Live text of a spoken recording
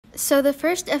So the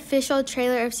first official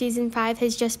trailer of season 5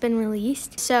 has just been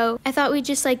released. So I thought we'd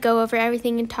just like go over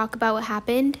everything and talk about what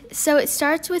happened. So it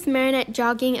starts with Marinette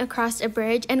jogging across a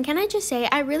bridge, and can I just say,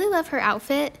 I really love her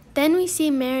outfit. Then we see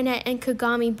Marinette and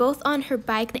Kagami both on her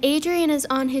bike. Adrien is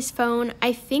on his phone,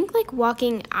 I think like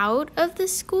walking out of the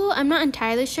school. I'm not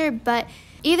entirely sure, but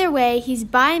either way, he's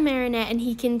by Marinette and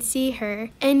he can see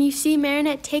her. And you see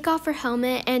Marinette take off her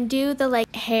helmet and do the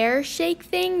like hair shake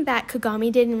thing that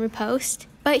Kagami did in Repost.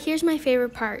 But here's my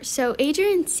favorite part. So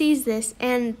Adrien sees this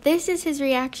and this is his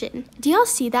reaction. Do y'all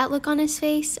see that look on his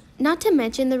face? Not to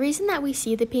mention, the reason that we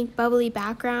see the pink bubbly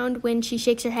background when she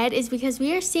shakes her head is because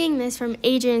we are seeing this from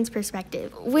Adrien's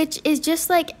perspective, which is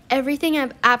just like everything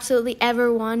I've absolutely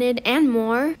ever wanted and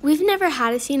more. We've never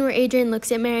had a scene where Adrien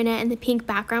looks at Marinette and the pink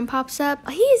background pops up.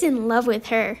 He is in love with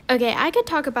her. Okay, I could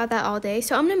talk about that all day,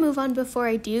 so I'm gonna move on before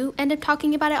I do end up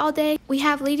talking about it all day. We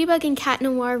have Ladybug and Cat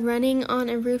Noir running on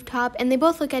a rooftop and they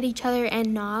both look at each other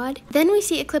and nod. Then we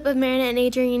see a clip of Marinette and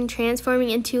Adrien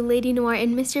transforming into Lady Noir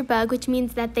and Mr. Bug, which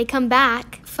means that they come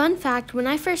back. Fun fact, when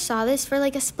I first saw this for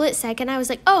like a split second, I was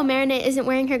like, oh, Marinette isn't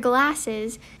wearing her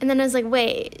glasses. And then I was like,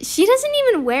 wait, she doesn't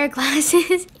even wear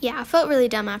glasses. Yeah, I felt really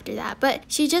dumb after that, but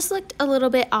she just looked a little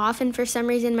bit off, and for some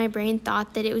reason my brain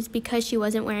thought that it was because she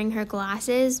wasn't wearing her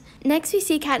glasses. Next we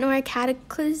see Cat Noir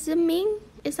cataclysming.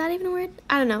 Is that even a word?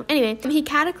 I don't know. Anyway, he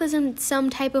cataclysmed some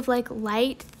type of like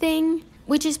light thing,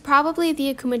 which is probably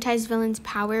the akumatized villain's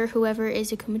power, whoever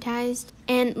is akumatized.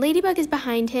 And Ladybug is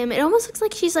behind him. It almost looks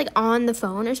like she's like on the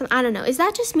phone or something. I don't know. Is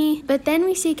that just me? But then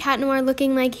we see Cat Noir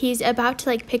looking like he's about to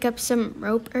like pick up some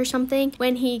rope or something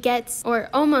when he gets or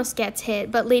almost gets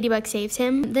hit, but Ladybug saves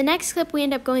him. The next clip we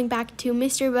end up going back to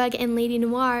Mr. Bug and Lady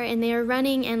Noir, and they are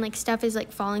running and like stuff is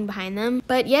like falling behind them.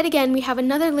 But yet again, we have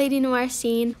another Lady Noir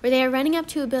scene where they are running up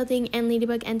to a building and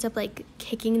Ladybug ends up like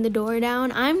kicking the door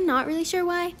down. I'm not really sure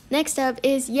why. Next up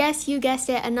is, yes, you guessed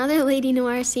it, another Lady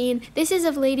Noir scene. This is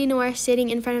of Lady Noir sitting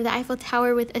in front of the Eiffel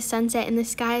Tower with a sunset in the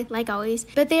sky, like always.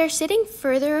 But they are sitting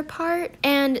further apart,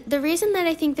 and the reason that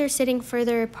I think they're sitting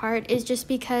further apart is just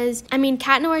because, I mean,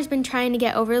 Cat Noir's been trying to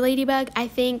get over Ladybug. I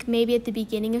think maybe at the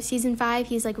beginning of season 5,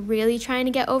 he's like really trying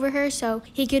to get over her, so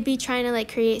he could be trying to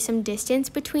like create some distance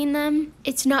between them.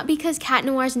 It's not because Cat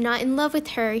Noir's not in love with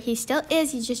her. He still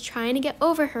is. He's just trying to get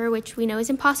over her, which we know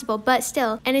is impossible, but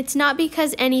still. And it's not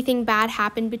because anything bad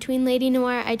happened between Lady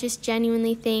Noir. I just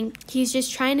genuinely think he's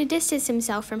just trying to distance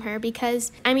himself from her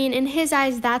because, I mean, in his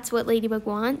eyes, that's what Ladybug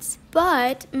wants.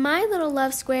 But my little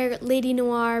love square Lady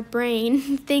Noir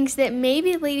brain thinks that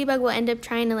maybe Ladybug will end up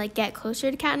trying to like get closer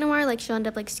to Cat Noir, like she'll end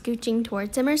up like scooching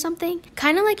towards him or something.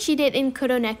 Kind of like she did in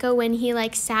Kuroneko when he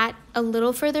like sat a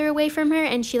little further away from her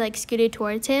and she like scooted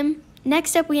towards him.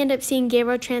 Next up, we end up seeing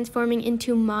Gabriel transforming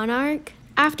into Monarch.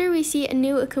 After we see a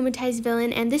new akumatized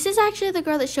villain, and this is actually the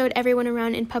girl that showed everyone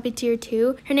around in Puppeteer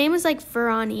 2. Her name was like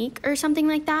Veronique or something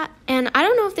like that. And I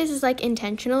don't know if this is like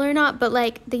intentional or not, but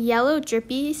like the yellow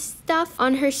drippy stuff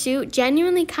on her suit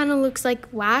genuinely kind of looks like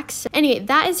wax. Anyway,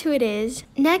 that is who it is.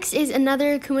 Next is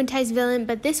another akumatized villain,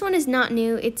 but this one is not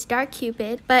new. It's Dark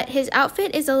Cupid, but his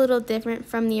outfit is a little different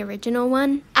from the original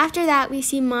one. After that, we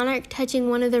see Monarch touching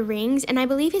one of the rings, and I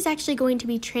believe he's actually going to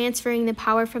be transferring the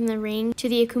power from the ring to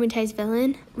the akumatized villain.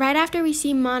 Right after we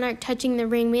see Monarch touching the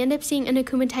ring, we end up seeing an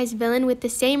akumatized villain with the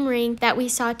same ring that we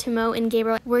saw Tomo and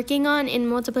Gabriel working on in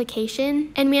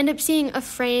multiplication. And we end up seeing a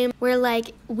frame where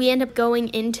like we end up going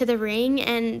into the ring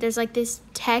and there's like this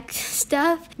tech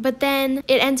stuff, but then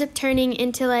it ends up turning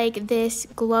into like this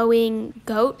glowing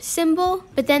goat symbol.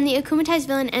 But then the akumatized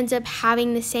villain ends up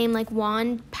having the same like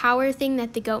wand power thing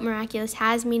that the goat Miraculous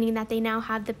has, meaning that they now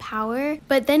have the power.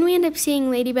 But then we end up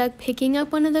seeing Ladybug picking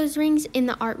up one of those rings in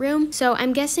the art room. So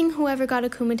I'm guessing whoever got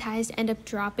akumatized ended up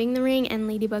dropping the ring and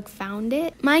Ladybug found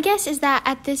it. My guess is that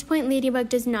at this point Ladybug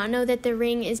does not know that the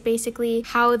ring is basically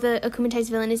how the akumatized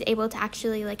villain is able to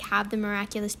actually like have the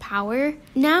miraculous power.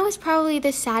 Now is probably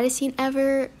the saddest scene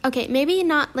ever. Okay, maybe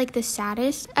not like the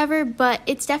saddest ever, but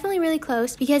it's definitely really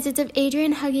close because it's of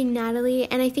Adrien hugging Natalie,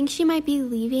 and I think she might be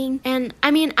leaving. And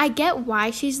I mean, I get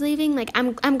why she's leaving. Like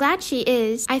I'm glad she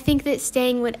is. I think that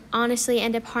staying would honestly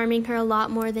end up harming her a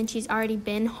lot more than she's already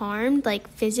been harmed, like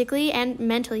physically and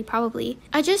mentally probably.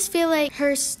 I just feel like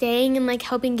her staying and like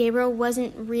helping Gabriel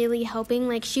wasn't really helping.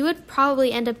 Like she would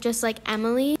probably end up just like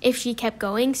Emily if she kept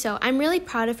going. So I'm really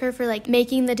proud of her for like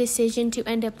making the decision to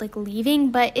end up like leaving,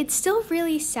 but it's still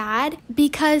really sad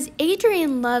because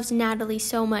Adrian loves Natalie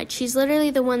so much. She's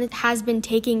literally the one that has been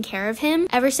taking care of him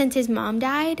ever since his mom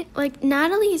died. Like,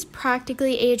 Natalie is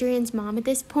practically Adrian's mom at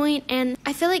this point, and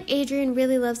I feel like Adrian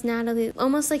really loves Natalie,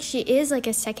 almost like she is like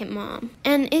a second mom.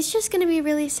 And it's just gonna be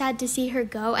really sad to see her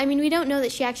go. I mean, we don't know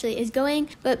that she actually is going,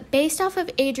 but based off of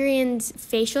Adrian's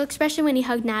facial expression when he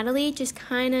hugged Natalie, just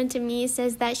kind of to me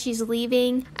says that she's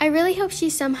leaving. I really hope she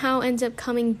somehow ends up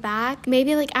coming back,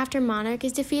 maybe like after Monarch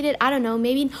is defeated. I don't know,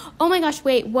 maybe, oh my gosh,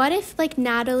 wait, what if like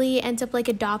Natalie ends up like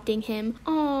adopting him?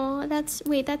 Oh, that's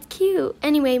cute.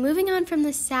 Anyway, moving on from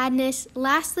the sadness,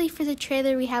 lastly for the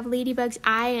trailer we have Ladybug's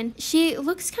eye, and she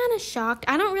looks kind of shocked.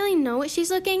 I don't really know what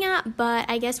she's looking at, but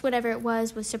I guess whatever it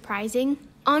was surprising.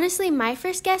 Honestly, my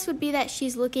first guess would be that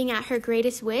she's looking at her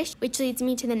greatest wish, which leads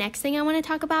me to the next thing I want to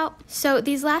talk about. So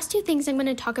these last two things I'm going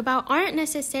to talk about aren't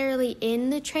necessarily in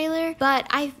the trailer, but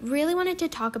I really wanted to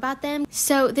talk about them.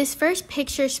 So this first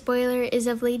picture spoiler is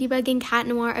of Ladybug and Cat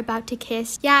Noir about to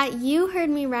kiss. Yeah, you heard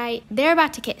me right. They're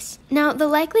about to kiss. Now, the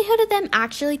likelihood of them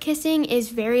actually kissing is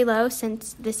very low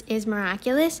since this is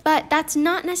Miraculous, but that's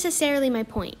not necessarily my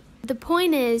point. The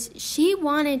point is, she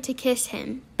wanted to kiss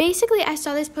him. Basically, I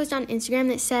saw this post on Instagram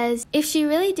that says, if she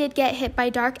really did get hit by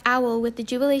Dark Owl with the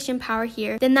Jubilation power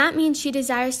here, then that means she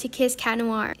desires to kiss Cat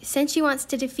Noir, since she wants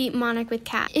to defeat Monarch with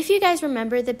Cat. If you guys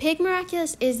remember, the pig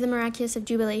Miraculous is the Miraculous of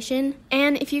Jubilation.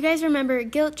 And if you guys remember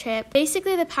Guilt Trip,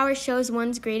 basically the power shows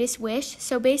one's greatest wish.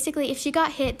 So basically, if she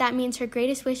got hit, that means her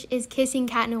greatest wish is kissing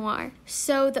Cat Noir.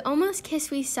 So the almost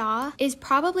kiss we saw is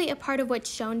probably a part of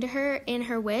what's shown to her in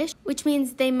her wish, which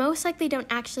means they most likely don't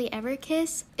actually ever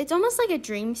kiss. It's almost like a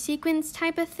dream sequence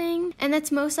type of thing, and that's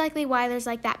most likely why there's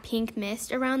like that pink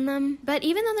mist around them. But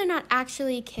even though they're not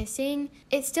actually kissing,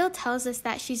 it still tells us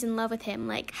that she's in love with him.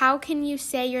 Like, how can you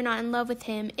say you're not in love with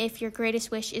him if your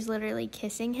greatest wish is literally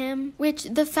kissing him? Which,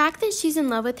 the fact that she's in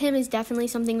love with him is definitely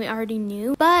something we already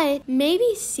knew, but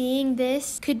maybe seeing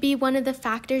this could be one of the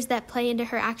factors that play into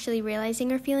her actually realizing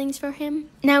her feelings for him.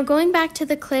 Now, going back to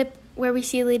the clip where we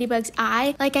see Ladybug's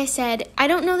eye, like I said, I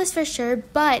don't know this for sure,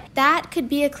 but that could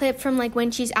be a clip from like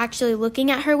when she's actually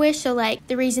looking at her wish. So like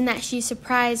the reason that she's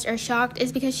surprised or shocked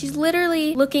is because she's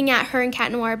literally looking at her and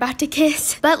Cat Noir about to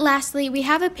kiss. But lastly, we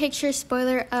have a picture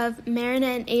spoiler of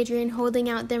Marinette and Adrian holding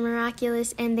out their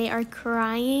Miraculous, and they are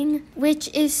crying, which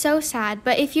is so sad.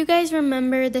 But if you guys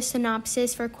remember the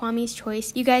synopsis for Kwami's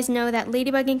Choice, you guys know that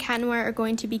Ladybug and Cat Noir are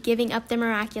going to be giving up their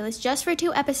Miraculous just for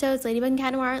 2 episodes. Ladybug and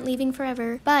Cat Noir aren't leaving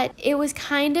forever, but it was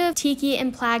kind of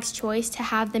𝚑𝚑𝚊𝚅's choice to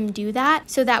have them do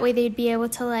that, so that way they'd be able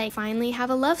to like finally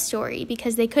have a love story,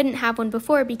 because they couldn't have one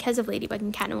before because of Ladybug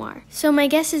and Cat Noir. So my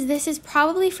guess is this is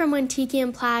probably from when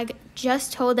𝚑𝚑𝚊𝚅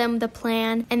just told them the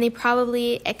plan, and they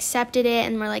probably accepted it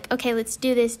and were like, okay, let's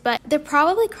do this. But they're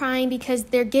probably crying because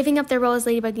they're giving up their role as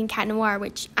Ladybug and Cat Noir,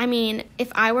 which, I mean,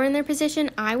 if I were in their position,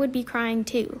 I would be crying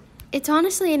too. It's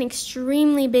honestly an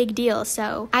extremely big deal,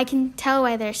 so I can tell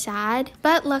why they're sad.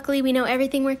 But luckily, we know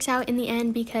everything works out in the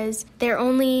end because they're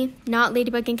only not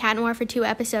Ladybug and Cat Noir for 2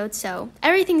 episodes, so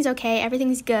everything's okay,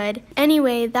 everything's good.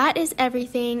 Anyway, that is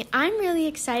everything. I'm really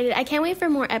excited. I can't wait for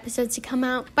more episodes to come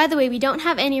out. By the way, we don't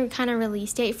have any kind of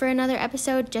release date for another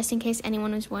episode, just in case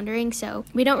anyone was wondering, so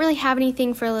we don't really have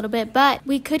anything for a little bit, but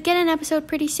we could get an episode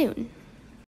pretty soon.